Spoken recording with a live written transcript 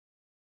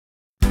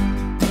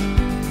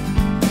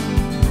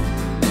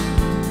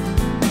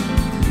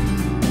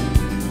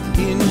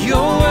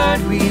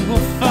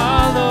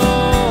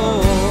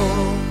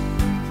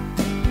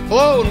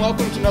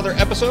welcome to another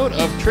episode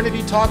of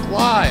Trinity Talk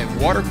Live,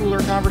 water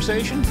cooler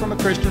conversation from a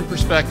Christian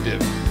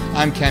perspective.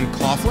 I'm Ken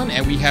Coughlan,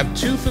 and we have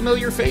two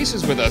familiar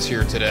faces with us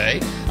here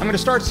today. I'm going to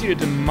start seated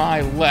to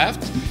my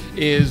left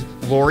is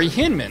Lori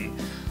Hinman.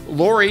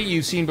 Lori,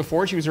 you've seen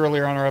before. She was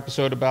earlier on our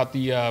episode about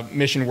the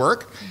mission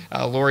work.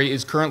 Lori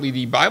is currently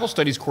the Bible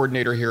Studies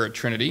coordinator here at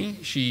Trinity.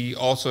 She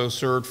also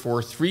served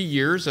for 3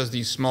 years as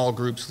the small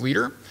groups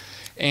leader,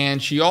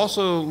 and she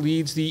also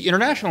leads the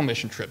international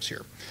mission trips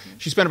here.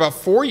 She spent about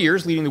 4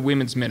 years leading the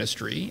women's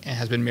ministry and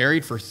has been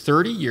married for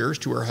 30 years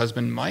to her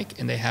husband, Mike,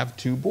 and they have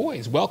 2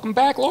 boys. Welcome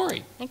back,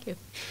 Lori. Thank you.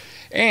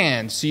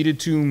 And seated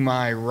to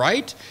my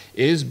right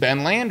is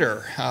Ben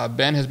Lander.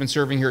 Ben has been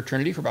serving here at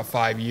Trinity for about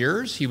 5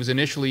 years. He was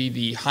initially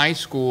the high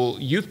school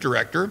youth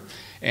director,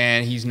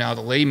 and he's now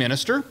the lay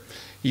minister.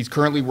 He's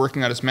currently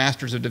working on his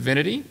Master's of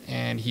Divinity,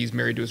 and he's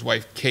married to his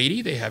wife,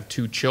 Katie. They have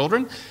 2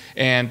 children,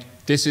 and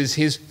this is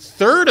his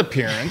 3rd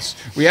appearance.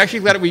 We actually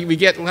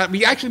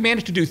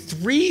managed to do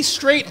 3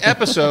 straight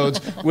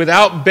episodes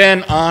without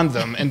Ben on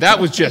them, and that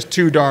was just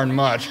too darn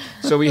much.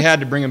 So we had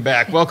to bring him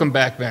back. Welcome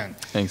back, Ben.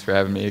 Thanks for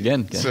having me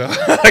again. So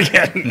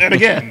again and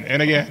again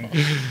and again.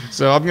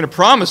 So I'm going to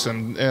promise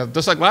him,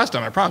 just like last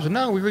time, I promised him,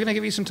 no, we were going to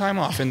give you some time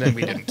off, and then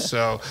we didn't.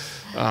 So,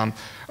 all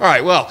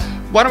right. Well,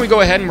 why don't we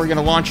go ahead and we're going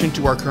to launch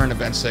into our current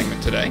events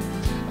segment today.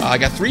 I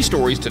got 3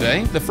 stories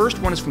today. The first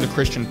one is from the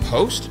Christian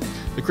Post.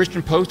 The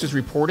Christian Post is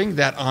reporting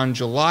that on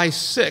July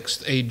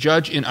 6th, a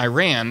judge in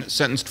Iran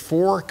sentenced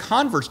 4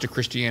 converts to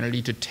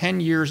Christianity to 10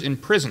 years in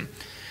prison.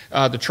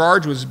 The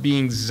charge was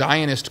being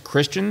Zionist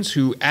Christians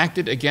who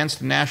acted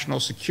against national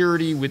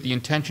security with the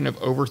intention of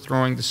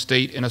overthrowing the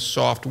state in a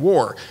soft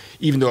war,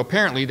 even though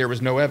apparently there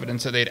was no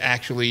evidence that they'd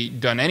actually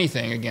done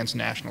anything against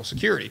national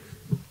security.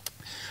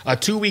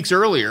 2 weeks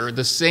earlier,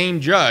 the same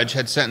judge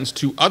had sentenced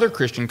 2 other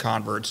Christian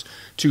converts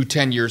to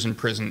 10 years in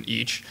prison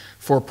each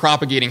for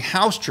propagating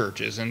house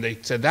churches, and they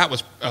said that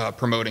was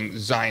promoting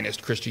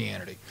Zionist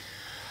Christianity.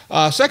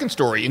 Second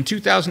story, in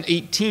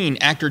 2018,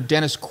 actor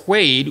Dennis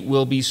Quaid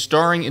will be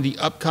starring in the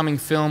upcoming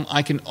film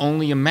I Can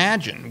Only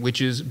Imagine,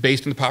 which is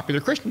based on the popular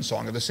Christian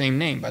song of the same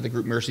name by the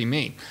group Mercy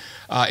Me.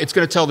 It's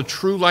going to tell the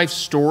true life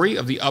story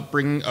of the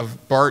upbringing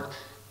of Bart.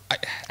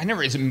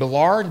 Is it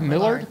Millard?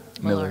 Millard?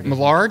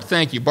 Millard,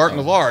 thank you. Bart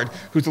Millard,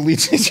 who's the lead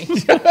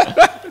singer.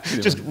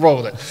 Just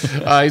roll with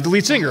it. He's the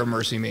lead singer of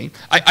Mercy Me.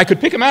 I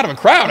could pick him out of a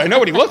crowd. I know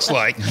what he looks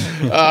like.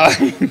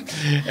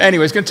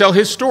 Anyway, he's going to tell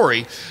his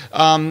story.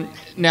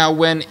 Now,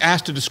 when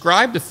asked to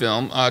describe the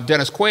film,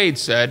 Dennis Quaid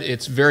said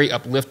it's very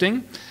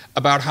uplifting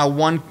about how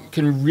one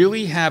can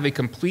really have a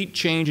complete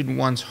change in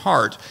one's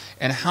heart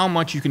and how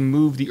much you can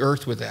move the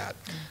earth with that.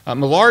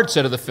 Millard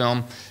said of the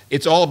film,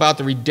 it's all about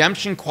the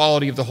redemption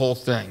quality of the whole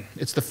thing.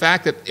 It's the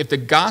fact that if the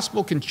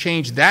gospel can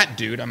change that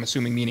dude, I'm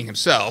assuming meaning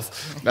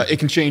himself, it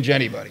can change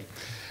anybody.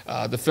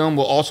 The film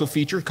will also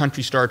feature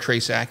country star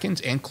Trace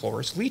Atkins and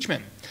Cloris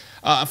Leachman.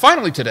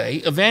 Finally today,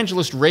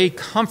 evangelist Ray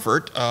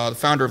Comfort, the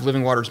founder of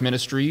Living Waters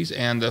Ministries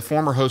and the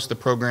former host of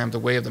the program The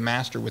Way of the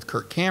Master with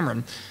Kirk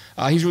Cameron,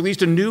 he's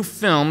released a new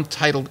film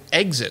titled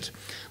Exit,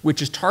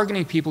 which is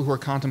targeting people who are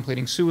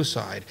contemplating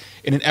suicide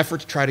in an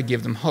effort to try to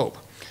give them hope.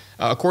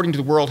 According to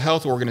the World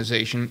Health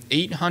Organization,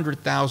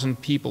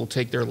 800,000 people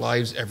take their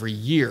lives every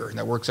year, and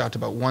that works out to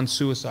about 1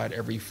 suicide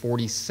every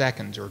 40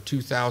 seconds, or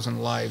 2,000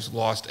 lives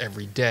lost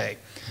every day.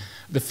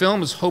 The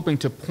film is hoping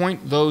to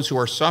point those who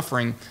are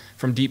suffering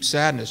from deep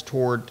sadness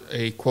toward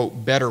a,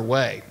 quote, better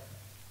way.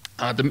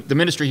 The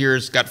ministry here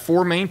has got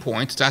 4 main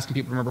points. It's asking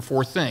people to remember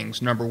 4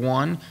 things. Number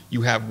 1,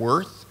 you have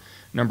worth.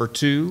 Number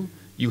 2,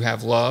 you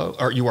have love,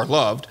 or you are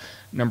loved.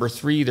 Number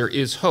 3, there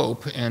is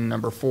hope, and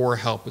number 4,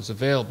 help is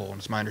available. And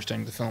it's my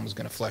understanding the film is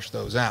going to flesh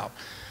those out.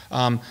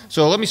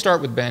 So let me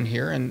start with Ben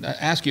here and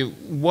ask you,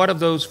 what of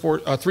those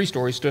 3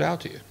 stories stood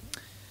out to you?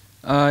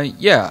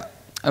 Yeah,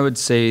 I would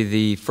say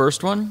the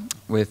first one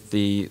with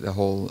the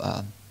whole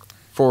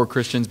 4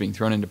 Christians being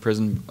thrown into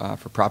prison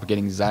for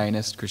propagating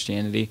Zionist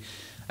Christianity.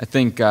 I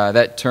think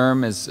that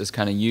term is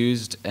kind of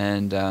used,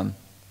 and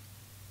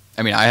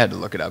I mean, I had to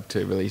look it up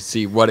to really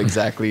see what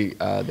exactly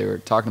they were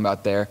talking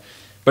about there.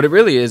 But it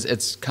really is,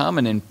 it's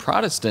common in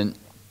Protestant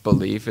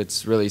belief.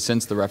 It's really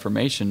since the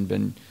Reformation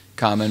been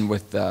common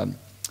with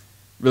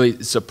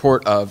really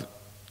support of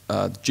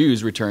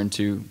Jews returned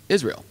to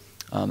Israel.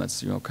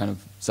 That's kind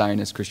of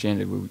Zionist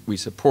Christianity. We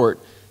support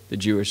the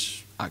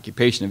Jewish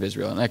occupation of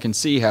Israel. And I can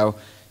see how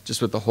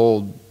just with the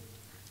whole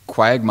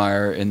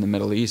quagmire in the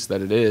Middle East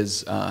that it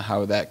is,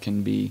 how that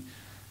can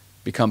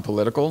become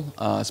political,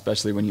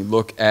 especially when you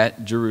look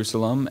at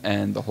Jerusalem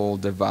and the whole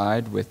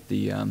divide with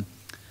the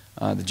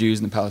Jews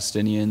and the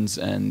Palestinians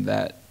and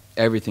that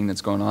everything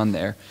that's going on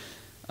there.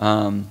 So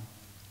I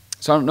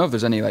don't know if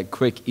there's any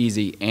quick,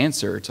 easy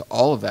answer to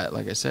all of that.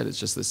 Like I said, it's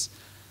just this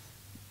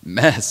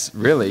mess,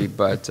 really.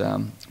 But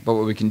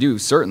what we can do,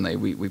 certainly,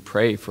 we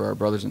pray for our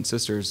brothers and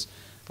sisters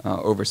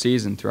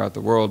overseas and throughout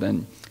the world.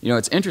 And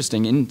it's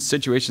interesting in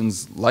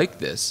situations like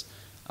this.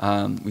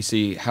 We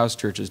see house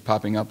churches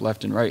popping up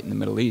left and right in the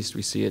Middle East.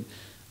 We see it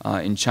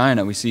in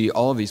China. We see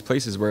all of these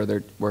places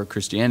where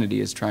Christianity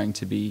is trying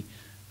to be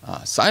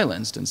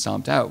silenced and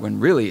stomped out, when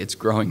really it's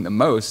growing the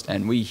most,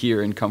 and we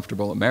here in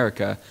comfortable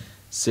America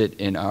sit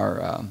in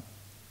our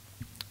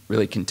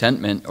really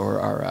contentment or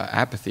our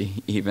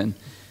apathy even.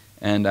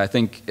 And I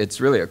think it's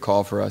really a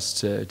call for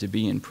us to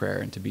be in prayer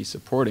and to be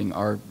supporting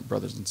our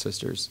brothers and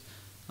sisters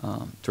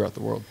throughout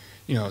the world.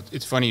 You know,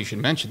 it's funny you should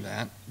mention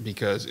that,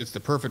 because it's the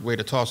perfect way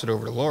to toss it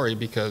over to Lori,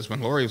 because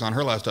when Lori was on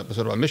her last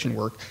episode about mission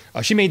work,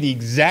 she made the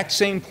exact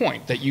same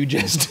point that you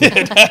just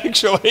did,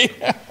 actually,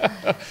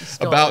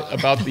 about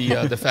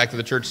the fact that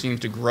the church seems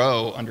to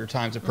grow under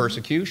times of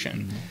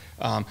persecution.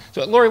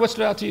 So, Lori, what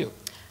stood out to you?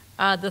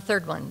 The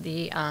third one,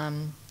 the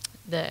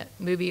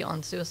movie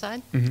on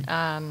suicide.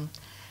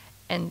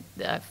 And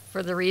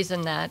for the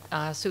reason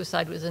that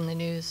suicide was in the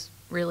news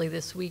really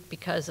this week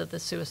because of the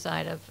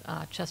suicide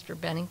of Chester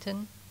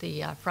Bennington,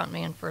 the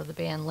frontman for the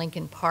band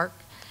Linkin Park.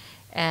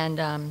 And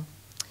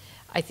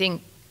I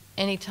think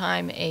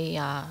anytime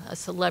a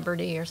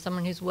celebrity or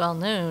someone who's well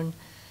known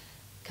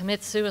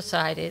commits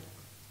suicide,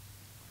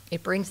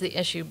 it brings the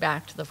issue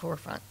back to the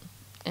forefront.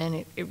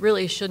 And it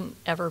really shouldn't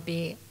ever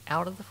be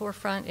out of the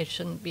forefront. It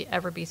shouldn't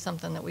ever be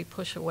something that we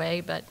push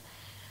away. But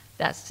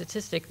that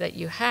statistic that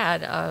you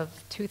had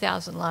of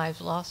 2,000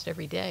 lives lost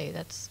every day,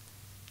 that's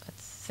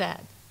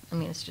sad. I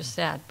mean, it's just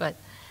sad. But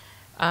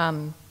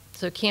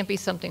so it can't be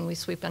something we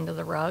sweep under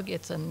the rug.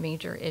 It's a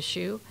major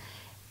issue.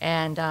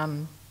 And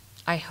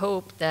I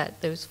hope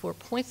that those 4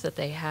 points that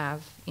they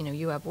have,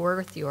 you have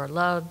worth, you are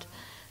loved,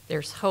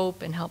 there's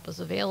hope, and help is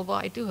available.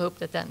 I do hope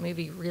that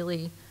movie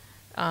really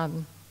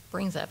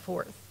brings that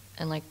forth,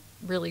 and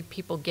really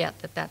people get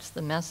that that's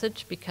the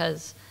message,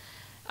 because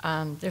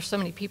there's so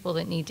many people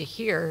that need to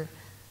hear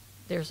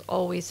there's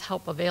always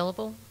help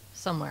available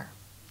somewhere.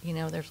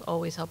 There's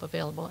always help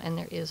available, and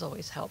there is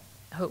always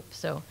hope.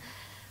 So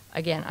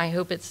again, I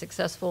hope it's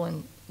successful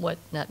in what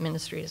that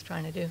ministry is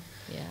trying to do.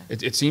 Yeah.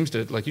 It seems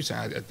to, like you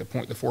said, at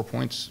the 4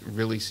 points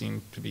really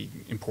seem to be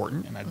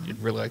important, and I'd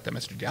really like that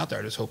message to get out there.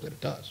 I just hope that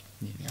it does.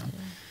 Yeah.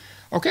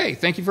 Okay,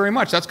 thank you very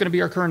much. That's going to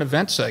be our current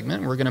event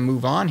segment. We're going to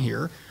move on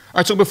here. All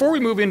right, so before we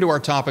move into our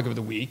topic of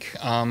the week,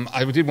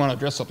 I did want to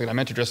address something I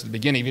meant to address at the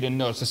beginning. If you didn't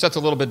notice, the set's a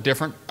little bit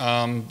different.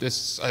 I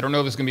don't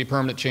know if it's going to be a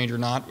permanent change or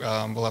not.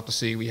 We'll have to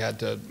see. We had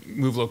to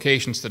move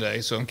locations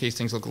today, so in case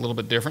things look a little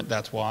bit different,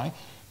 that's why.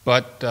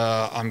 But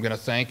I'm going to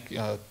thank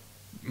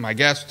my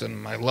guest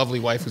and my lovely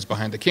wife who's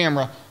behind the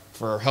camera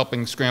for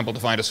helping scramble to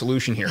find a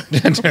solution here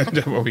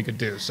to what we could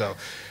do. So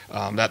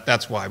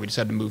that's why we just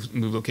had to move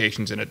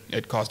locations, and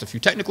it caused a few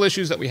technical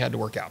issues that we had to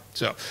work out.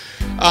 So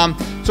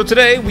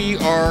today we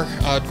are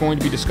going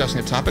to be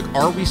discussing the topic: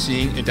 are we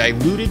seeing a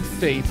diluted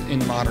faith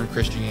in modern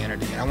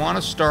Christianity? And I want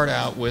to start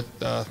out with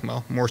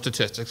more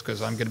statistics,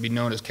 because I'm going to be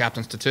known as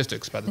Captain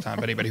Statistics by the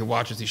time anybody who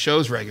watches these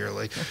shows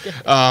regularly.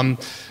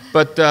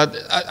 But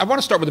I want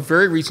to start with a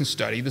very recent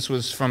study. This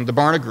was from the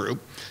Barna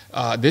Group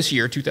this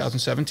year,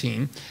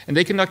 2017, and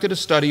they conducted a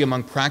study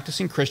among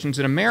practicing Christians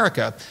in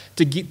America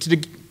to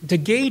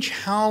gauge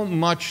how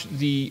much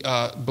the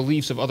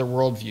beliefs of other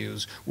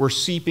worldviews were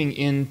seeping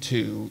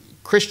into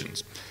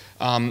Christians,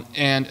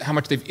 and how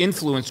much they've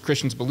influenced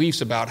Christians'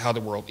 beliefs about how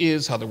the world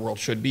is, how the world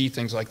should be,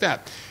 things like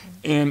that.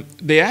 And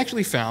they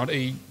actually found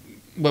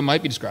what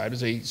might be described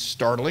as a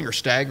startling or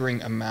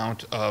staggering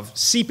amount of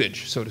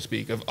seepage, so to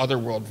speak, of other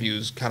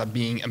worldviews kind of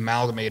being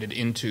amalgamated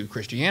into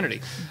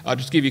Christianity.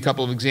 Just to give you a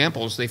couple of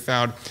examples, they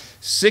found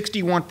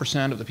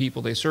 61% of the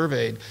people they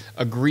surveyed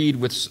agreed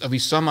with at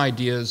least some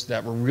ideas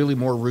that were really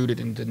more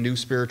rooted into new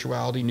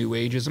spirituality, new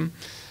ageism.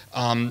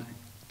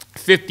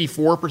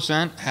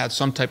 54% had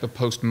some type of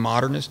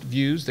postmodernist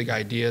views, the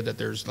idea that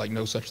there's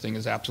no such thing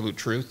as absolute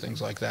truth,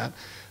 things like that.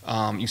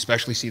 You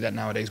especially see that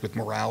nowadays with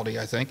morality,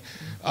 I think.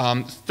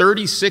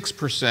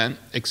 36%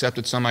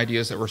 accepted some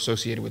ideas that were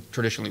associated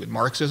traditionally with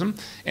Marxism,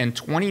 and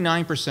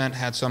 29%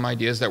 had some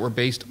ideas that were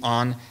based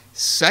on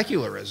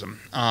secularism.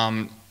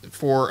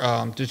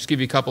 To just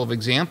give you a couple of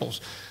examples,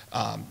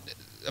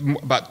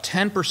 about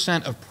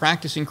 10% of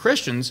practicing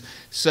Christians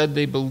said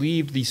they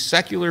believed the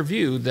secular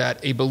view that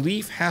a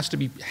belief has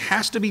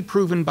to be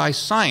proven by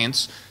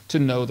science to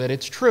know that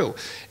it's true.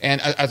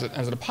 And as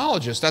an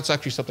apologist, that's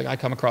actually something I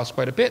come across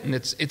quite a bit, and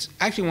it's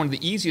actually one of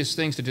the easiest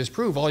things to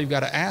disprove. All you've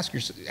got to ask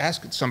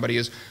somebody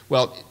is,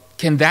 well,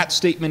 can that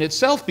statement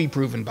itself be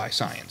proven by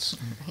science?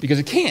 Because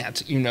it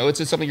can't. It's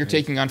just something you're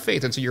taking on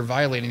faith, and so you're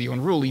violating the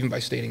own rule even by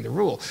stating the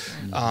rule.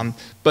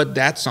 But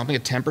that's something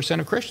that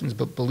 10% of Christians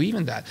believe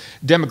in that.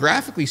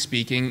 Demographically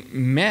speaking,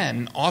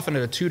 men, often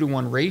at a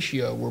 2-to-1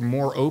 ratio, were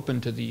more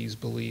open to these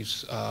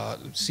beliefs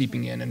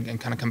seeping in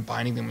and kind of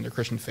combining them with their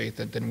Christian faith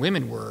than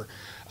women were.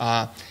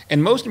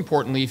 And most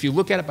importantly, if you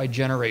look at it by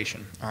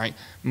generation, all right,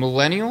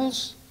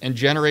 millennials and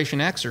Generation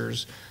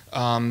Xers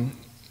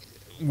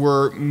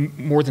were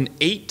more than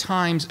 8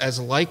 times as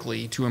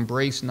likely to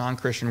embrace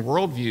non-Christian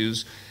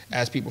worldviews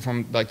as people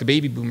from the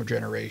baby boomer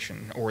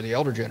generation or the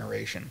elder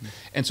generation.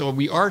 And so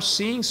we are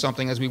seeing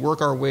something as we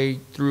work our way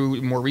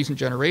through more recent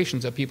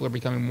generations, that people are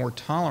becoming more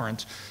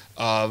tolerant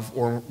of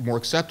or more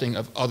accepting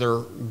of other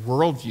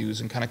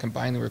worldviews and kind of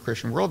combining them with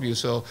Christian worldviews.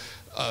 So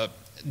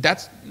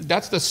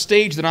that's the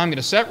stage that I'm going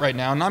to set right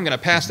now, and I'm going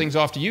to pass things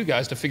off to you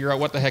guys to figure out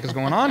what the heck is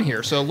going on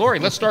here. So, Lori,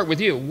 let's start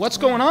with you. What's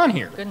going on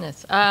here?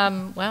 Goodness.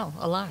 Well,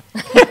 a lot.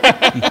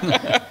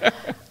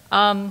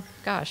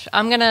 Gosh,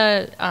 I'm going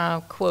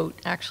to quote,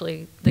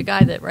 actually, the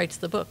guy that writes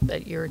the book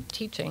that you're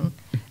teaching,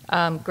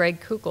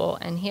 Greg Kuchel,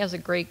 and he has a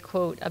great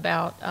quote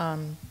about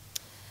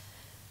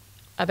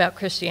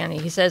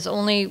Christianity. He says,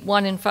 only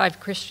 1 in 5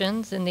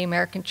 Christians in the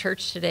American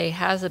church today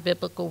has a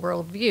biblical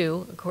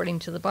worldview, according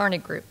to the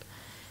Barna Group.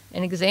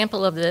 An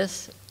example of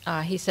this,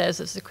 he says,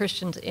 is the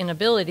Christian's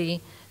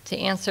inability to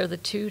answer the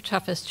 2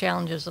 toughest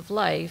challenges of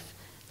life,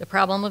 the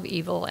problem of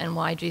evil and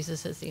why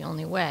Jesus is the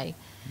only way.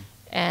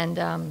 And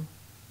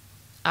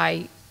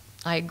I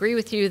agree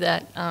with you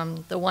that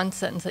the one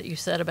sentence that you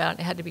said about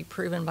it had to be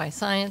proven by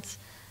science,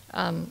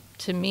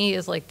 to me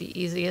is like the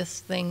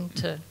easiest thing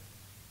to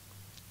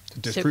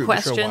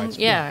question.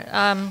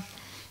 Yeah,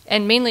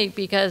 and mainly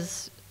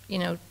because,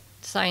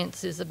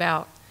 science is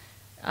about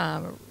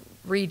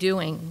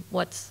redoing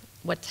what's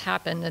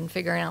happened and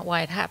figuring out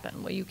why it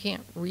happened. Well, you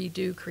can't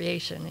redo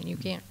creation, and you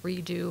can't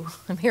redo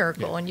a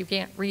miracle, and you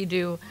can't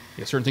redo...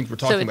 Yeah, certain things we're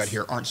talking about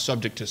here aren't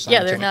subject to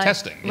scientific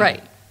testing.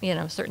 Right.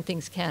 Certain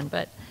things can,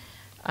 but...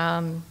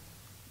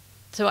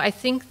 so I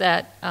think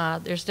that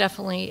there's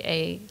definitely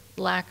a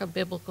lack of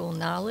biblical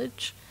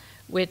knowledge,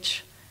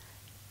 which,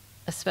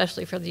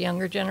 especially for the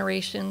younger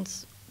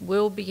generations,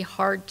 will be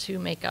hard to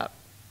make up.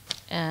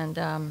 And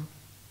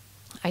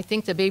I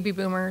think the baby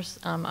boomers,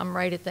 I'm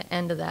right at the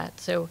end of that.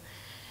 So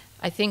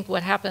I think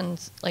what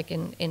happens, like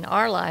in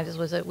our lives,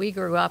 was that we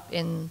grew up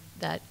in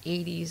that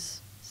 80s,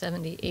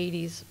 70s,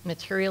 80s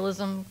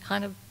materialism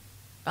kind of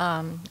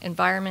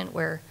environment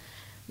where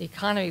the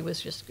economy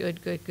was just good,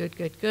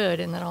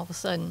 and then all of a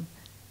sudden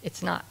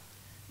it's not.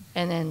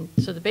 And then,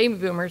 so the baby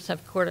boomers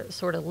have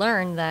sort of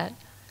learned that,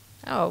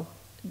 oh,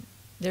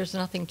 there's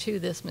nothing to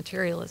this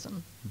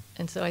materialism.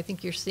 And so I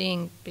think you're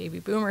seeing baby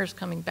boomers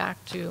coming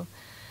back to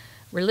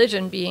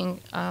religion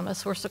being a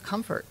source of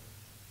comfort.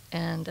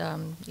 And,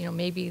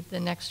 maybe the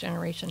next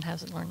generation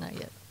hasn't learned that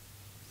yet.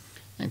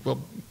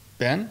 Well,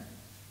 Ben,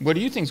 what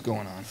do you think's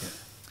going on here?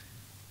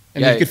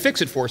 And if you could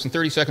fix it for us in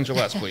 30 seconds or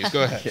less, please.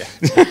 Go ahead.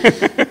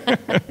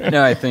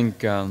 No, I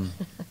think I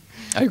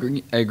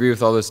agree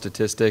with all those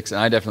statistics,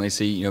 and I definitely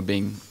see,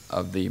 being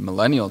of the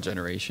millennial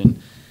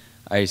generation,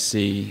 I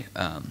see,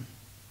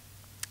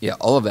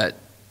 all of that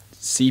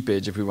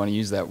seepage, if we want to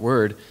use that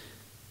word,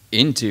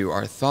 into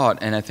our thought,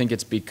 and I think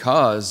it's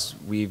because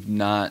we've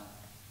not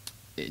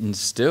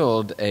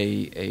instilled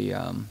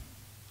a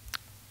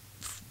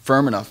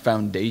firm enough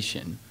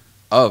foundation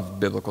of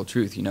biblical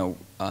truth.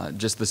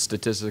 Just the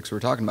statistics we're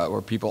talking about,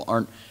 where people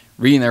aren't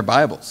reading their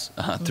Bibles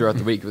throughout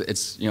the week.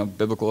 It's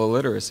biblical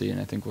illiteracy,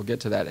 and I think we'll get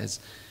to that.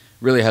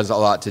 Really has a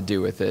lot to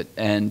do with it,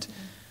 and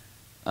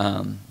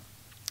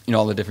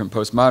all the different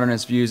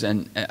postmodernist views.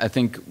 And I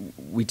think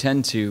we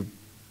tend to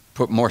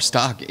put more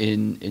stock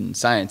in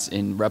science,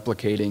 in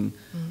replicating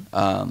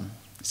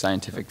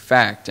scientific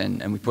fact,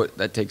 and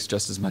that takes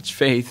just as much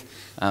faith.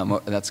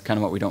 That's kind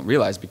of what we don't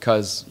realize,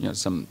 because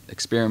some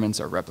experiments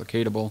are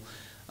replicatable.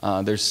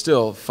 There's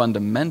still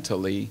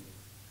fundamentally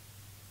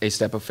a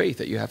step of faith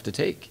that you have to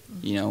take,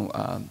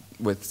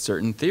 with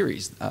certain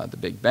theories, the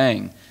Big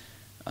Bang,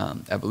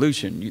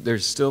 evolution.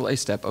 There's still a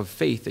step of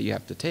faith that you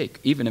have to take,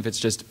 even if it's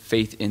just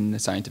faith in the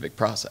scientific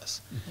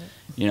process.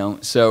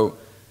 So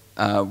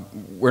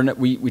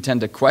we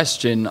tend to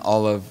question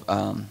all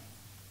of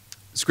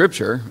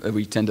Scripture.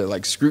 We tend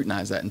to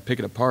scrutinize that and pick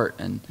it apart,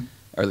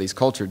 or at least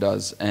culture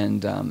does,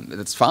 and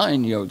that's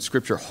fine.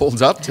 Scripture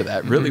holds up to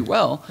that really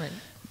well.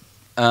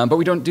 Right. But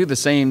we don't do the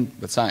same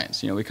with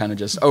science. We kind of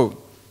just,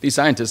 these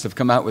scientists have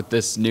come out with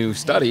this new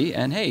study,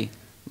 and hey,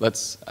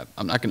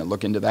 I'm not going to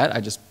look into that.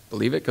 I just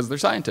believe it because they're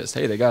scientists.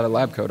 Hey, they got a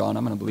lab coat on.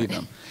 I'm going to believe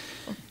them.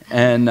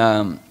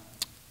 And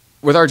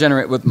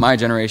with my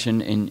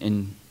generation,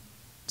 in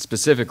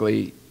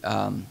specifically,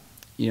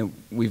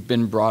 we've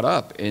been brought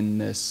up in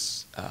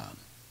this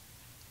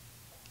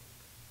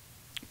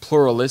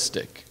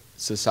pluralistic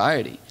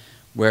society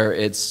where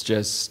it's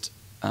just,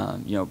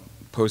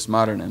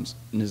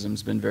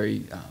 postmodernism's been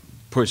very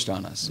pushed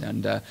on us.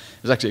 And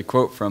there's actually a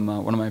quote from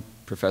one of my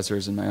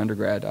professors in my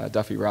undergrad,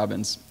 Duffy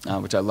Robbins,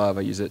 which I love.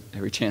 I use it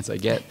every chance I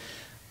get.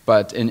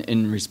 But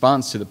in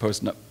response to the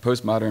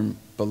postmodern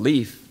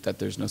belief that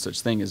there's no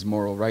such thing as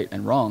moral right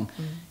and wrong,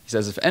 he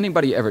says, if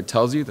anybody ever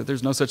tells you that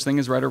there's no such thing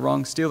as right or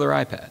wrong, steal their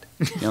iPad.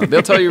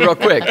 They'll tell you real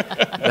quick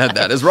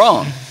that is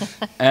wrong.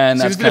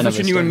 And that's the difference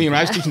between you and me. When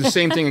I was teaching the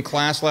same thing in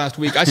class last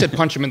week, I said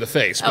punch him in the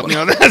face. But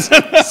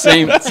that's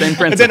same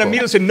principle. And then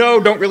immediately said, no,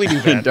 don't really do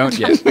that.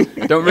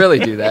 Don't really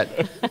do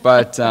that.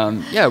 But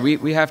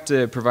we have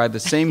to provide the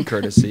same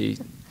courtesy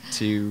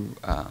to,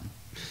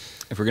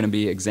 if we're going to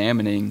be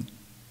examining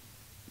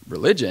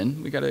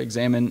religion, we got to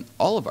examine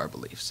all of our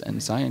beliefs,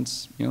 and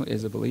science,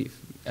 is a belief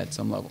at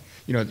some level.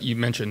 You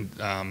mentioned,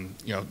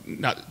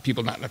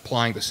 people not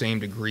applying the same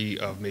degree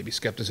of maybe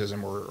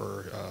skepticism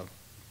or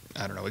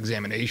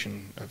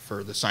examination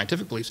for the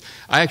scientific beliefs.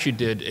 I actually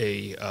did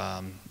a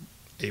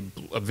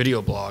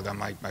video blog on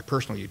my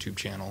personal YouTube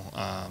channel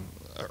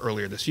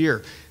earlier this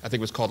year. I think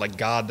it was called like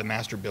God the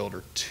Master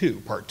Builder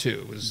 2, Part 2.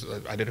 It was,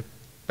 I did a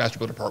Master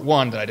Builder Part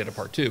 1, then I did a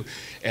Part 2.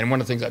 And one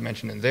of the things I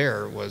mentioned in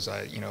there was,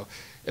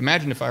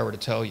 imagine if I were to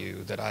tell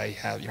you that I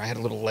had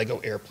a little Lego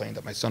airplane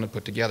that my son had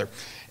put together.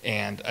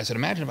 And I said,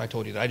 imagine if I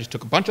told you that I just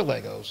took a bunch of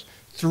Legos,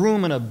 threw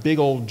them in a big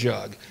old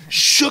jug,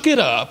 shook it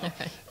up,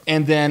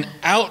 and then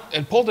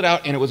pulled it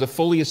out, and it was a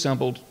fully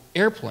assembled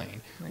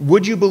airplane.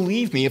 Would you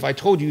believe me if I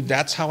told you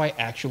that's how I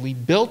actually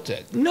built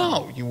it?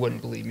 No, you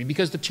wouldn't believe me,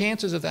 because the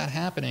chances of that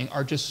happening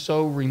are just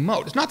so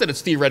remote. It's not that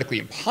it's theoretically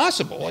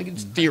impossible, like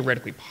it's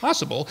theoretically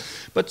possible,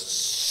 but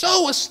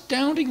so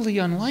astoundingly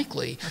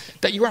unlikely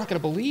that you're not going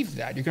to believe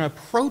that. You're going to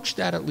approach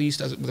that at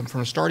least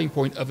from a starting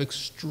point of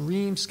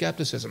extreme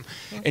skepticism.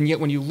 And yet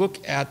when you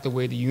look at the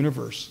way the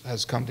universe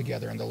has come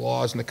together and the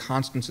laws and the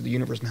constants of the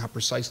universe and how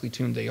precisely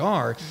tuned they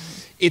are,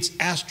 it's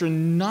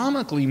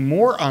astronomically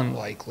more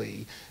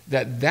unlikely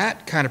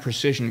that kind of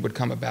precision would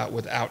come about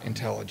without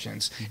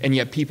intelligence, and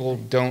yet people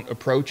don't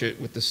approach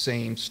it with the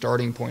same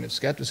starting point of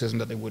skepticism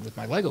that they would with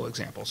my Lego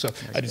example. So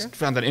I just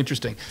found that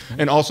interesting.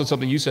 And also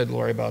something you said,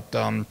 Lori, about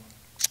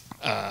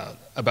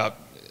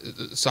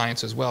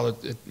science as well.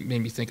 It made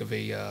me think of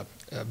a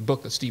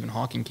book that Stephen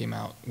Hawking came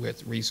out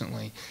with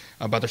recently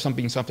about there's some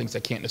things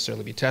that can't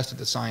necessarily be tested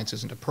that science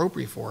isn't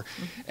appropriate for.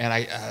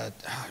 And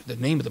the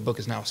name of the book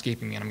is now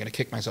escaping me, and I'm going to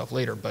kick myself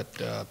later,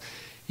 but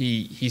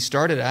he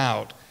started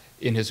out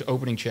in his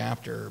opening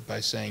chapter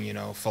by saying,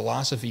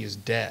 philosophy is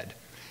dead.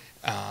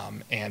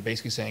 And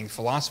basically saying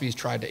philosophy has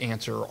tried to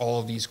answer all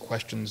of these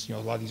questions, a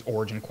lot of these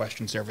origin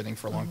questions and everything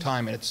for a long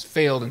time, and it's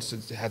failed and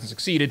it hasn't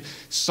succeeded.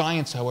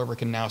 Science, however,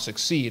 can now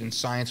succeed, and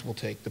science will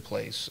take the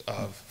place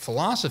of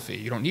philosophy.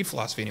 You don't need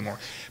philosophy anymore.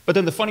 But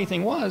then the funny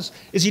thing is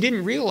he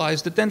didn't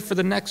realize that then for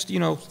the next,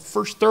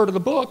 first third of the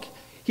book,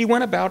 he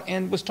went about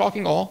and was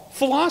talking all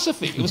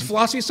philosophy. It was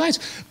philosophy of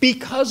science,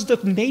 because the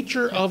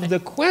nature of the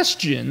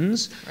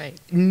questions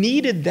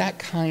needed that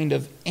kind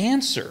of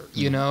answer.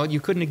 You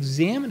couldn't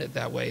examine it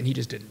that way, and he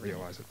just didn't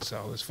realize it.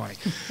 So it was funny.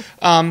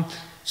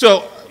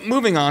 So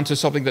moving on to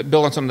something that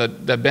built on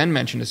something that Ben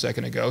mentioned a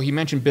second ago, he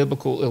mentioned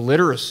biblical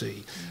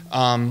illiteracy.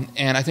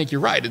 And I think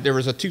you're right. There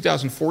was a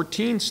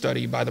 2014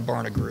 study by the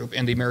Barna Group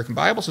and the American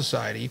Bible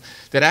Society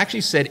that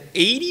actually said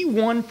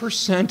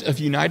 81% of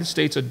United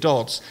States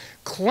adults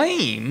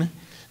claim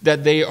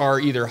that they are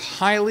either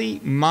highly,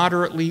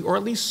 moderately, or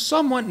at least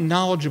somewhat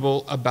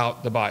knowledgeable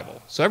about the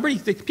Bible. So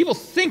people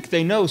think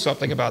they know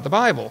something about the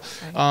Bible,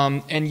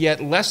 and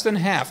yet less than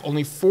half,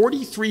 only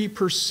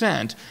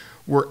 43%,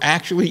 were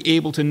actually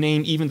able to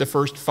name even the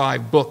first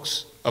 5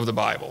 books of the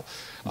Bible.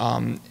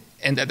 And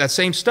that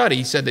same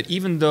study said that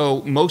even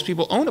though most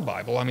people own a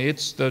Bible,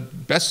 it's the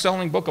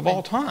best-selling book of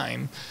all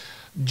time,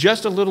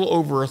 just a little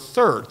over a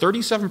third,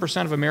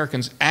 37% of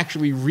Americans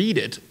actually read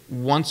it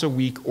once a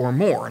week or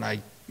more.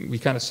 And we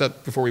kind of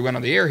said before we went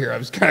on the air here, I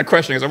was kind of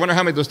questioning, because I wonder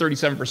how many of those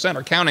 37%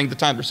 are counting the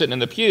time they're sitting in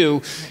the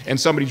pew and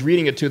somebody's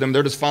reading it to them,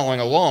 they're just following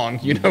along,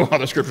 while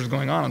the scripture's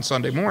going on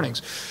Sunday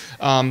mornings.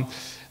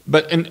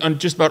 But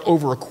just about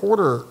over a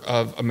quarter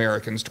of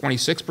Americans,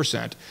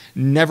 26%,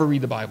 never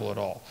read the Bible at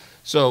all.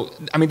 So,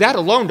 that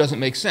alone doesn't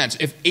make sense.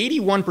 If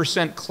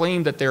 81%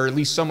 claim that they're at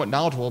least somewhat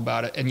knowledgeable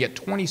about it, and yet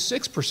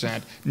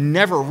 26%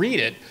 never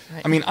read it,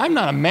 I'm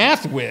not a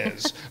math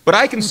whiz, but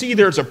I can see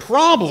there's a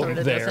problem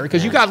there,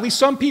 because you've got at least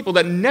some people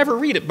that never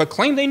read it, but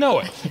claim they know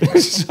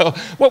it. So,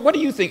 what do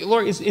you think?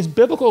 Lori, is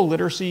biblical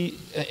literacy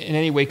in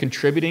any way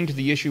contributing to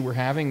the issue we're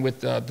having with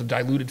the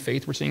diluted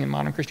faith we're seeing in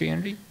modern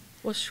Christianity?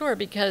 Well, sure,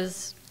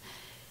 because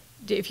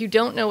if you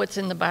don't know what's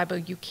in the Bible,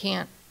 you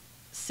can't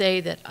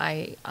say that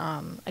I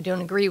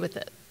don't agree with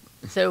it.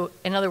 So,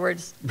 in other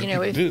words,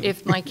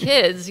 if my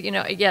kids,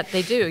 yeah,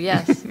 they do,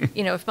 yes.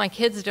 If my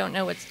kids don't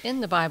know what's in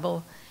the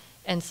Bible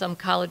and some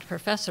college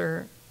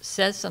professor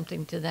says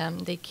something to them,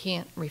 they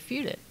can't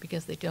refute it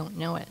because they don't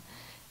know it.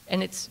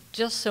 And it's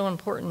just so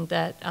important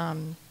that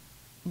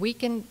we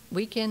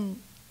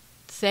can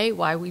say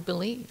why we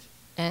believe.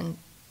 And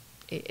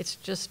it's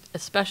just,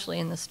 especially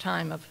in this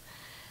time of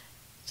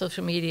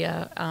social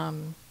media,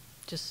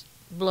 just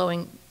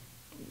blowing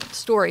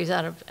stories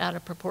out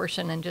of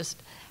proportion, and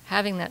just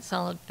having that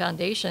solid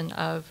foundation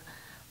of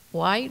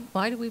why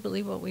do we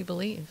believe what we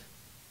believe?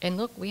 And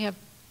look, we have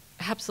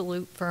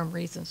absolute firm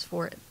reasons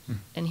for it,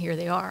 and here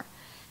they are.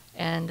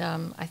 And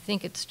I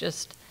think it's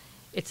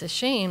a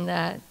shame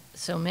that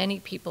so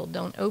many people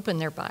don't open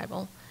their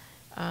Bible,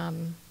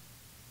 and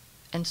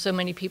so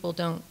many people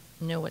don't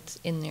know what's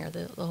in there,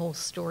 the whole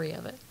story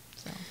of it.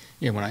 So.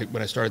 Yeah,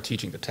 when I started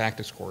teaching the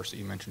tactics course that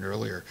you mentioned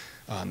earlier,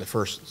 in the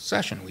first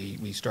session, we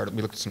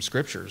looked at some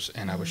scriptures,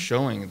 and I was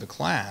showing the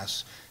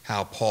class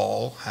how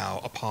Paul,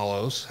 how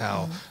Apollos,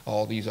 how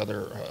all these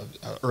other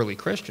early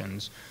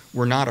Christians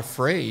were not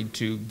afraid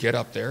to get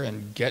up there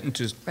and get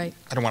into, I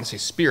don't want to say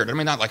spirit,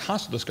 not like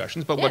hostile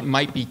discussions, but what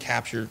might be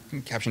captioned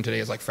today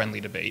as like friendly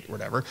debate or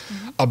whatever,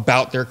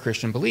 about their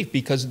Christian belief,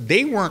 because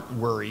they weren't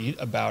worried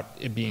about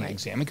it being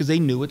examined, because they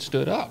knew it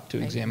stood up to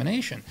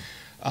examination.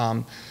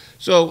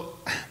 So,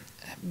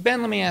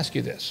 Ben, let me ask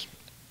you this.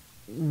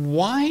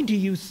 Why do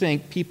you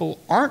think people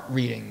aren't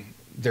reading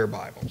their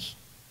Bibles?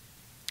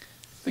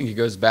 I think it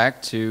goes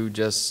back to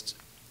just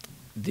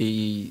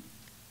the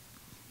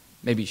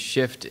maybe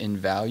shift in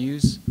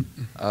values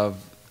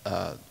of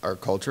our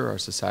culture, our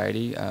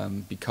society,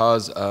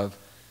 because of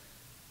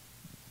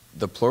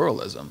the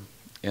pluralism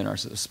in our,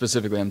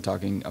 specifically I'm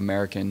talking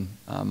American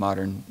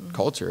modern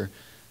culture.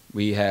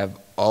 We have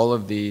all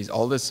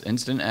this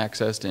instant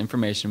access to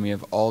information. We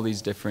have all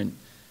these different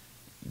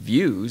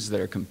views that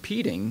are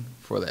competing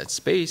for that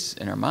space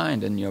in our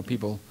mind, and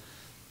people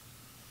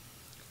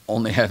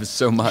only have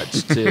so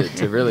much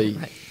to really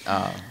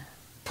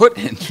put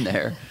in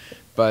there.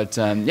 But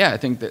I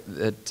think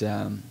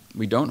that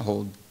we don't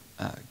hold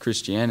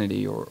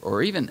Christianity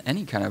or even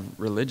any kind of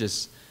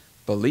religious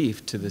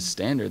belief to the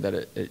standard that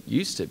it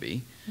used to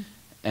be.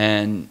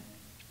 And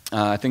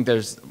I think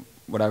there's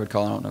what I would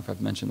call, I don't know if I've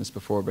mentioned this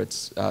before, but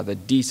it's the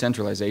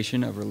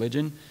decentralization of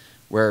religion,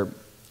 where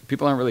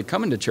people aren't really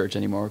coming to church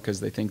anymore because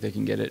they think they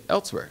can get it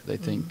elsewhere. They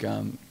think,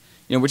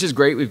 which is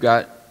great. We've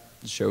got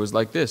shows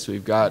like this.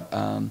 We've got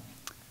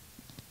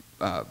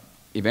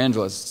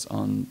evangelists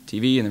on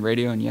TV and the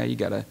radio, and you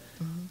got to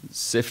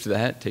sift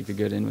that, take the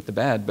good in with the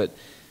bad. But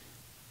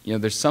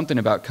there's something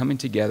about coming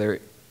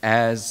together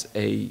as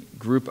a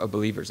group of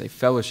believers, a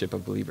fellowship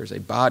of believers, a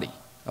body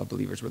of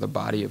believers. We're the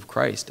body of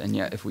Christ. And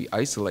yet if we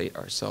isolate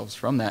ourselves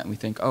from that and we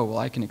think, oh, well,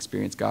 I can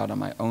experience God on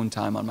my own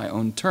time, on my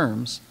own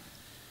terms,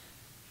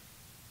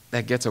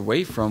 that gets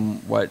away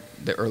from what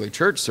the early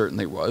church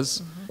certainly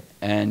was,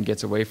 and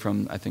gets away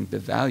from, I think, the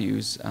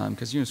values.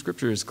 Because,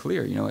 Scripture is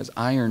clear, as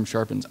iron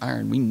sharpens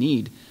iron, we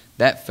need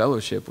that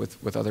fellowship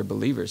with other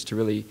believers to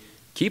really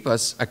keep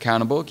us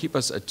accountable, keep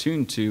us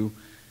attuned to,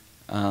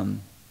 to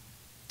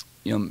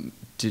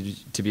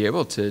be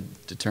able to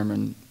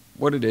determine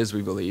what it is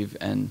we believe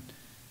and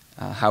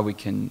how we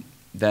can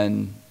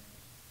then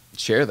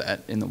share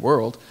that in the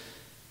world.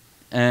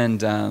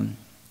 And,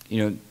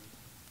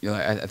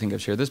 I think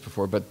I've shared this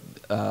before, but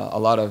a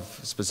lot of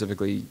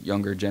specifically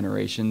younger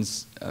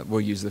generations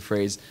will use the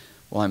phrase,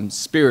 well, I'm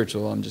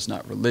spiritual, I'm just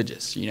not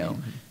religious,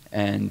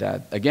 And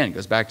again, it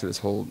goes back to this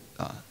whole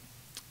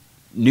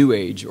New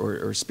Age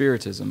or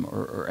Spiritism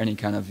or any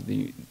kind of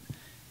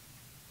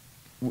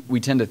we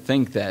tend to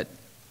think that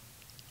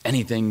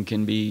anything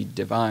can be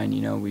divine,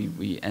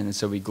 and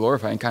so we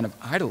glorify and kind of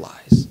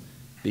idolize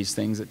these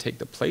things that take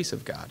the place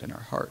of God in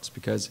our hearts,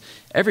 because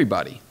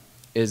everybody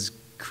is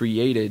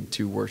created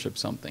to worship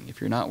something. If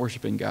you're not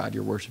worshiping God,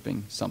 you're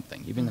worshiping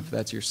something, even if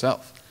that's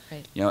yourself.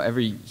 Right.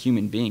 Every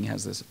human being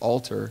has this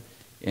altar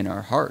in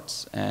our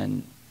hearts,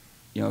 and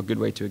a good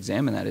way to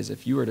examine that is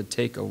if you were to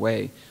take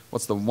away,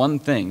 what's the one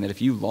thing that if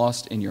you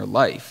lost in your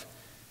life,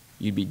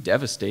 you'd be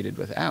devastated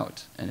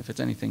without? And if it's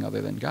anything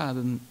other than God,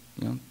 then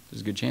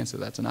there's a good chance that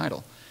that's an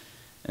idol.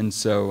 And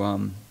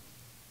so,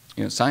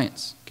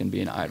 science can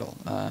be an idol.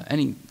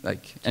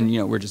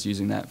 We're just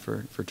using that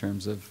for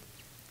terms of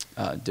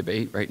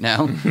debate right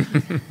now,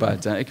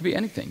 but it could be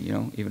anything.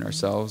 Even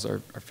ourselves, our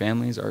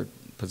families, our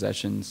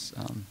possessions,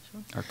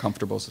 our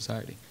comfortable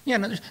society. Yeah,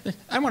 no,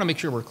 I want to make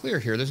sure we're clear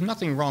here. There's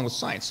nothing wrong with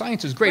science.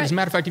 Science is great. Right. As a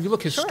matter of fact, if you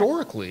look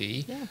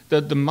historically,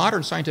 the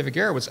modern scientific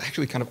era was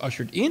actually kind of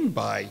ushered in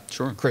by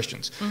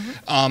Christians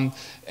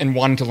and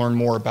wanting to learn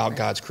more about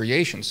God's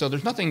creation. So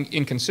there's nothing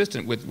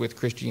inconsistent with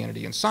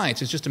Christianity and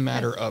science. It's just a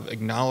matter of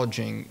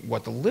acknowledging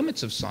what the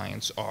limits of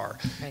science are.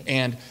 Right.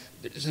 And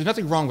there's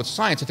nothing wrong with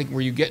science. I think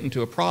where you get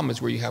into a problem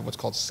is where you have what's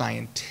called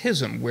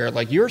scientism, where,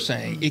 like you're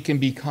saying, it can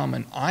become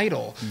an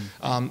idol.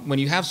 When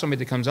you have somebody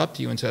that comes up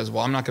to you and says,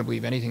 well, I'm not going to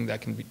believe anything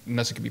that can be,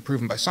 unless it can be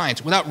proven by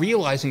science, without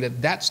realizing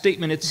that that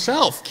statement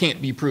itself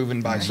can't be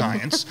proven by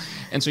science.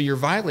 And so you're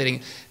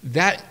violating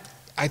that.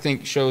 I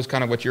think shows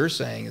kind of what you're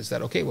saying is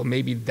that, okay, well,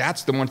 maybe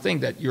that's the one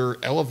thing that you're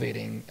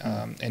elevating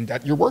and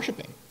that you're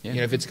worshiping.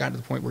 Yeah. If it's gotten to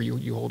the point where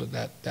you hold it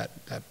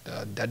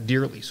that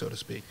dearly, so to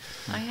speak.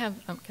 I have,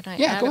 can I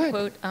add a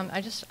quote?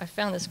 I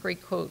found this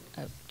great quote.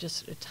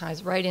 It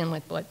ties right in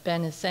with what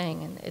Ben is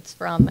saying, and it's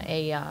from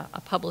a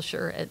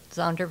publisher at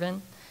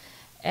Zondervan.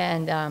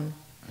 And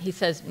he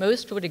says,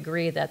 most would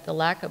agree that the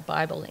lack of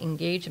Bible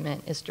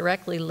engagement is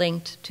directly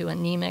linked to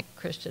anemic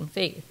Christian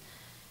faith.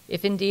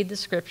 If indeed the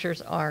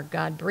scriptures are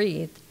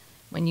God-breathed,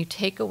 when you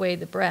take away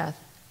the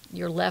breath,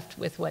 you're left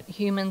with what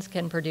humans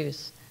can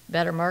produce: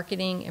 better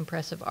marketing,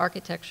 impressive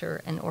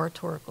architecture, and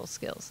oratorical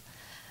skills.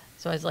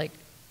 So I was like,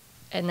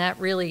 and that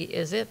really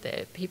is it.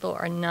 That people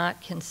are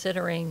not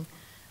considering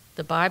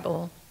the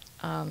Bible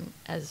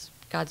as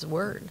God's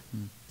word.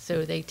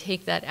 So they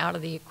take that out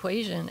of the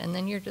equation, and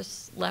then you're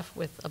just left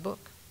with a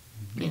book,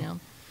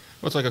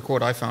 Well, it's like a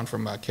quote I found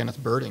from Kenneth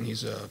Birding.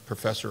 He's a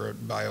professor at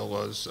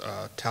Biola's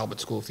Talbot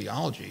School of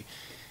Theology.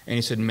 And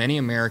he said, many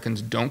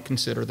Americans don't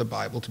consider the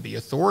Bible to be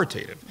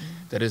authoritative.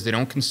 That is, they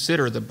don't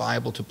consider the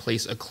Bible to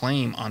place a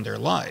claim on their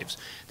lives.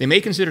 They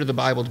may consider the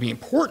Bible to be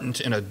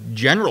important in a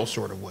general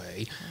sort of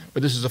way,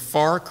 but this is a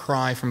far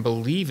cry from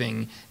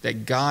believing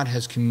that God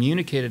has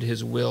communicated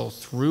his will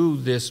through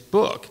this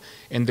book,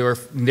 and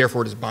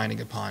therefore it is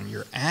binding upon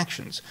your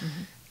actions.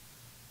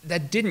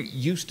 That didn't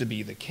used to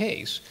be the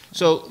case.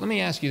 So let me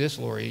ask you this,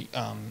 Lori.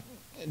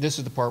 this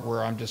is the part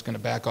where I'm just going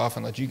to back off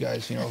and let you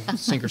guys,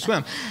 sink or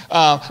swim.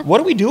 What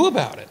do we do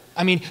about it?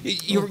 I mean,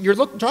 you're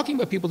talking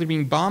about people that are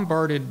being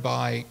bombarded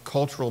by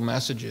cultural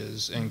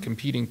messages and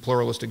competing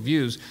pluralistic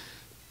views,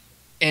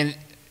 and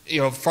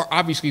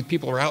obviously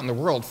people are out in the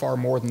world far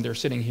more than they're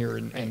sitting here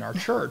in our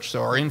church.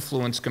 So our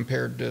influence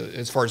compared to,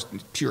 as far as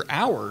pure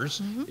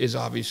hours, is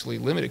obviously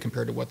limited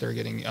compared to what they're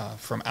getting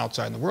from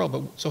outside in the world.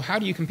 But so how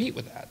do you compete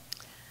with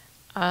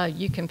that?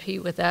 You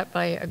compete with that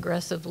by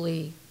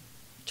aggressively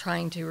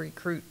trying to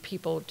recruit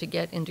people to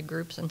get into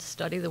groups and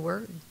study the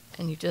Word.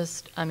 And you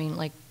just,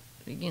 the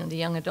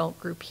young adult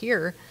group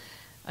here,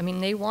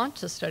 they want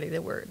to study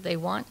the Word. They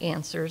want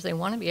answers. They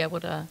want to be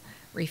able to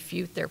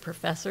refute their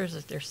professors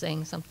if they're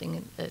saying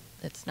something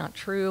that's not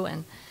true.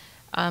 And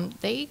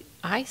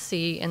I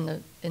see in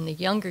the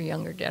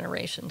younger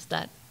generations,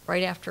 that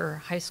right after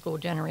high school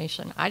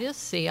generation, I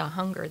just see a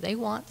hunger. They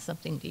want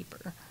something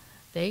deeper.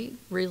 They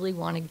really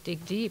want to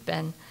dig deep.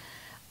 And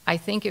I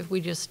think if we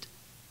just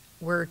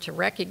were to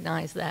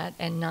recognize that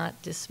and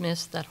not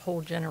dismiss that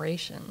whole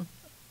generation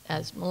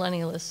as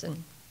millennialists,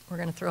 and we're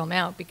going to throw them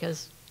out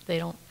because they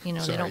don't,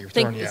 they don't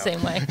think the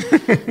same way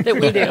that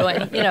we do.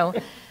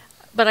 And,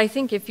 but I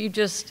think if you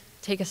just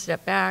take a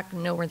step back,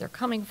 know where they're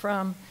coming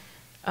from,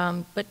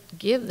 but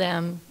give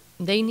them,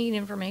 they need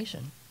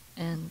information.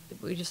 And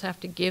we just have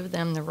to give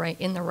them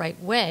in the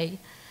right way.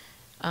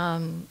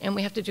 And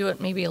we have to do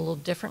it maybe a little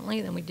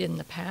differently than we did in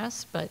the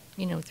past, but,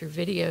 through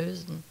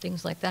videos and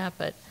things like that.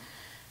 But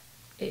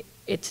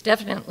it's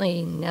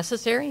definitely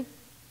necessary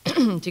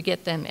to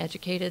get them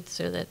educated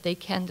so that they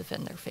can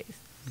defend their faith.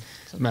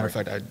 As a matter of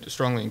fact, I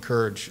strongly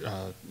encourage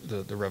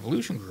the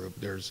Revolution group.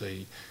 There's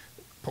a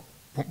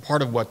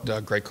part of what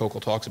Greg Kokel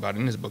talks about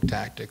in his book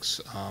Tactics.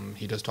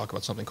 He does talk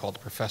about something called the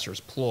professor's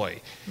ploy.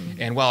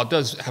 And while it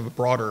does have a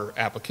broader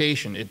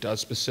application, it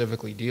does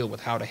specifically deal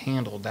with how to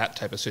handle that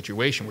type of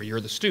situation where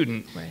you're the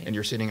student and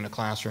you're sitting in a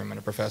classroom and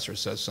a professor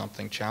says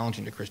something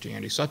challenging to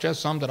Christianity, such as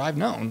some that I've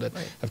known that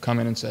have come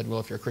in and said, well,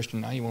 if you're a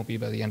Christian now, you won't be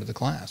by the end of the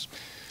class.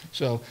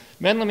 So,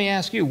 men, let me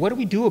ask you, what do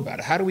we do about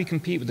it? How do we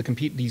compete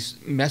with these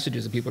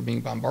messages that people are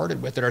being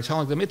bombarded with that are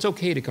telling them it's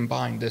okay to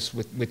combine this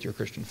with your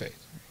Christian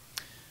faith?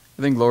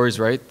 I think Lori's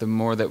right. The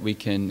more that we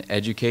can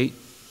educate,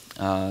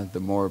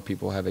 the more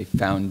people have a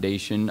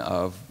foundation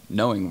of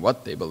knowing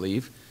what they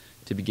believe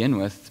to begin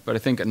with. But I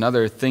think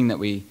another thing that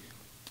we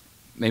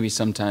maybe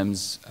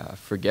sometimes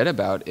forget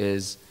about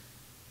is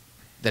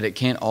that it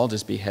can't all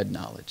just be head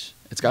knowledge.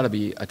 It's got to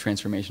be a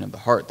transformation of the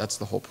heart. That's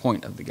the whole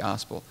point of the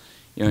gospel.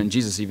 And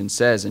Jesus even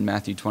says in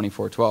Matthew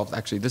 24:12,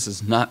 actually this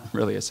is not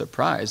really a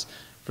surprise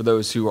for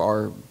those who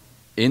are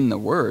in the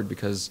Word,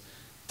 because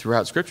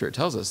throughout Scripture it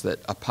tells us that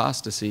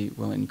apostasy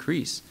will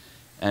increase.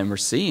 And we're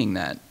seeing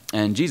that.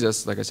 And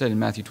Jesus, like I said in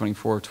Matthew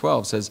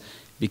 24:12, says,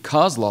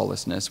 because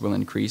lawlessness will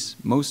increase,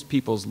 most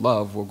people's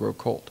love will grow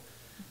cold.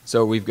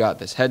 So we've got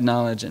this head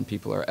knowledge, and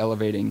people are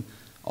elevating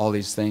all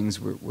these things.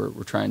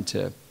 We're trying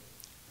to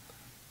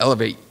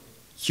elevate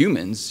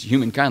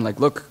humankind. Like,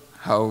 look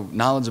how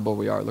knowledgeable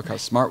we are. Look how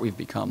smart we've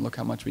become. Look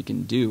how much we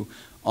can do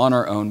on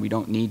our own. We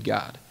don't need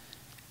God.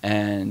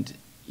 And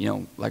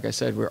like I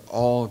said, we're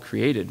all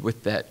created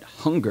with that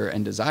hunger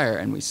and desire,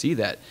 and we see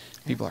that.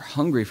 People are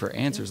hungry for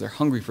answers. They're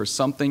hungry for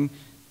something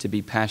to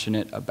be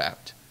passionate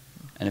about.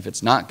 And if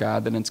it's not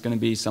God, then it's going to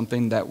be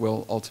something that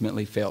will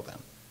ultimately fail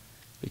them,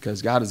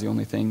 because God is the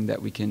only thing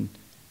that we can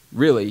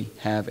really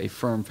have a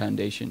firm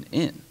foundation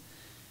in.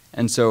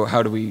 And so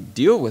how do we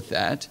deal with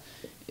that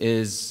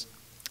is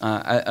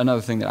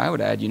another thing that I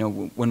would add.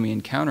 When we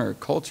encounter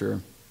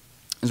culture,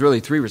 there's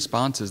really three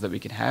responses that we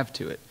can have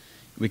to it.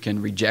 We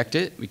can reject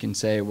it. We can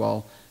say,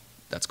 well,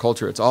 that's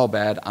culture. It's all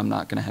bad. I'm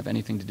not going to have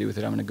anything to do with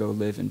it. I'm going to go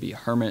live and be a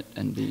hermit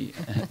and be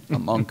a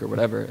monk or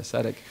whatever,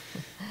 ascetic.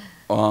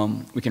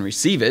 We can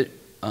receive it,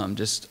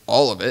 just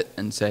all of it,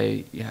 and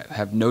say,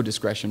 have no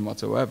discretion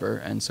whatsoever.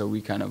 And so we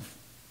kind of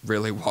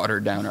really water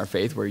down our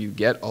faith, where you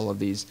get all of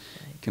these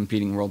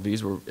competing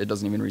worldviews where it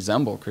doesn't even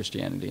resemble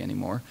Christianity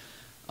anymore.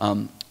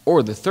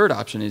 Or the third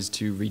option is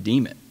to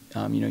redeem it.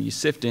 You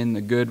sift in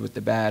the good with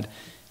the bad,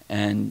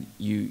 and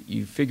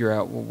you figure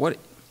out, well,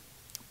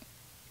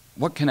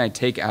 what can I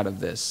take out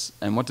of this,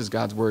 and what does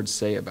God's word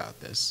say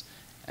about this?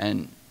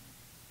 And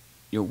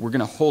we're going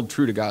to hold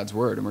true to God's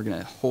word, and we're going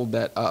to hold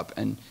that up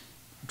and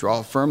draw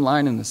a firm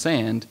line in the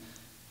sand.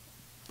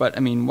 But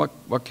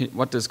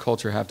what does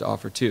culture have to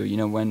offer too?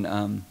 When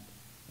a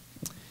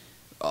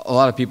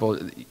lot of people,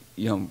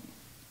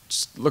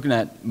 just looking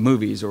at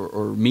movies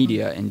or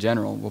media in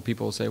general, well,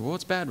 people will say, well,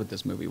 what's bad with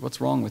this movie?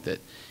 What's wrong with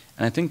it?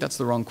 And I think that's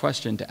the wrong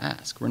question to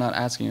ask. We're not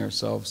asking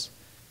ourselves,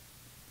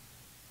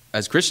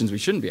 as Christians, we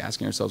shouldn't be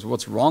asking ourselves,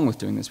 what's wrong with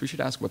doing this? We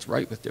should ask what's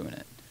right with doing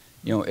it.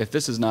 If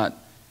this is not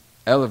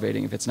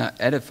elevating, if it's not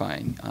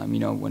edifying,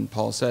 when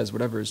Paul says,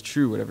 whatever is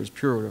true, whatever is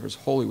pure, whatever is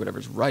holy, whatever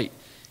is right,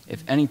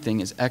 if anything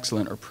is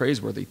excellent or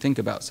praiseworthy, think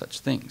about such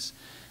things.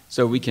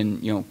 So we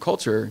can,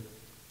 culture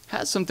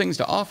has some things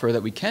to offer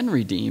that we can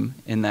redeem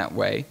in that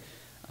way,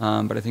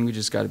 but I think we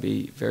just got to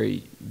be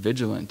very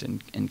vigilant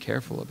and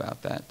careful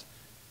about that.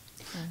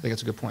 I think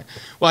that's a good point.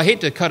 Well, I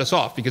hate to cut us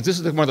off because this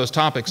is one of those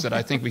topics that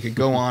I think we could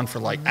go on for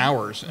like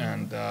hours,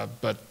 and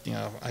but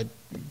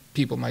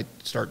people might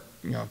start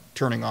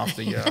turning off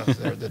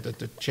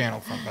the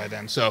channel by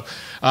then. So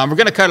we're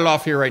going to cut it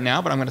off here right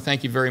now, but I'm going to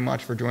thank you very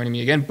much for joining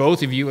me again,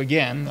 both of you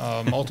again,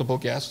 multiple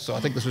guests. So I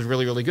think this was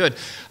really, really good.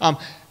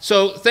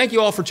 So thank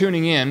you all for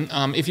tuning in.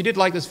 If you did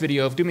like this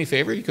video, do me a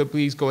favor, you could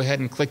please go ahead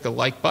and click the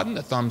like button,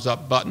 the thumbs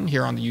up button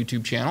here on the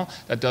YouTube channel.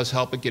 That does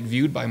help it get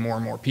viewed by more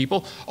and more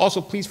people. Also,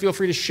 please feel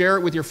free to share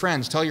it with your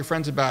friends. Tell your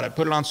friends about it.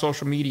 Put it on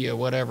social media,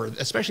 whatever.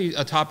 Especially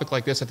a topic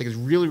like this, I think is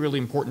really, really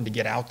important to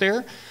get out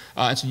there.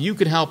 And so you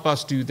can help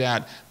us do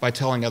that by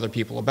telling other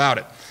people about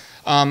it.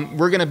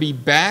 We're going to be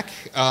back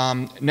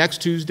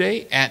next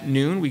Tuesday at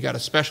noon. We got a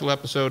special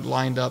episode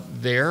lined up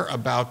there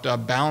about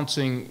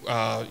balancing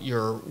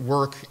your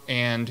work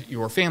and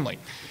your family.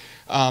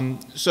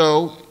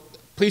 So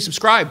please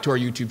subscribe to our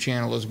YouTube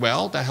channel as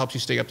well. That helps you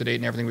stay up to date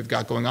in everything we've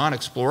got going on.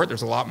 Explore it.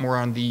 There's a lot more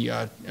on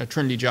the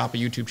Trinity Joppa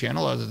YouTube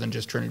channel other than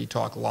just Trinity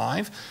Talk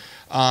Live.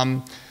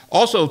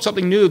 Also,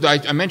 something new,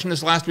 I mentioned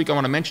this last week, I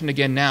want to mention it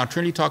again now.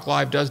 Trinity Talk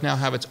Live does now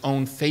have its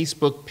own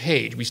Facebook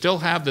page. We still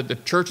have, the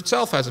church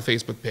itself has a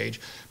Facebook page,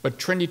 but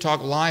Trinity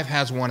Talk Live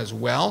has one as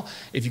well.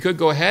 If you could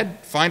go ahead,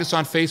 find us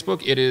on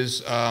Facebook. It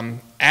is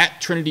at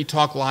Trinity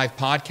Talk Live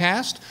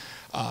Podcast.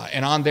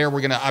 And on there, we're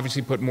going to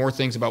obviously put more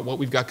things about what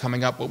we've got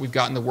coming up, what we've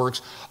got in the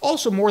works.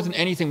 Also, more than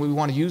anything, we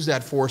want to use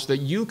that for so that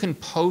you can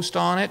post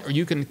on it or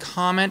you can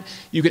comment.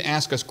 You can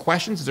ask us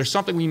questions. If there's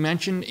something we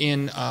mentioned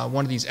in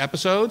one of these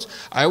episodes,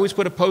 I always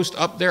put a post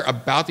up there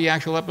about the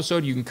actual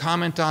episode. You can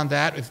comment on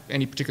that. If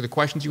any particular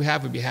questions you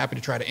have, we'd be happy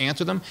to try to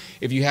answer them.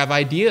 If you have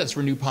ideas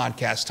for new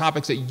podcasts,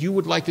 topics that you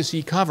would like to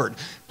see covered,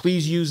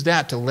 please use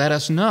that to let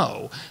us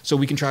know so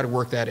we can try to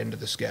work that into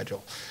the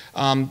schedule.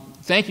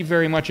 Thank you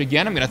very much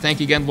again. I'm going to thank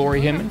you again,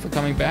 Lori Hinman, for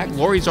coming back.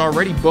 Lori's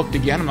already booked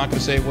again. I'm not going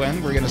to say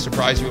when. We're going to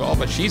surprise you all,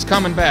 but she's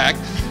coming back.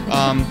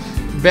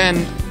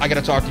 Ben, I got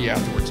to talk to you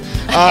afterwards.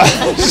 All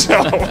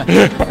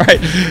right.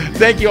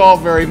 Thank you all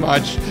very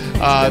much.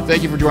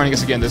 Thank you for joining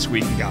us again this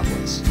week. God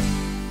bless.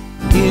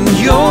 In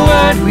your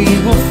word we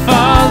will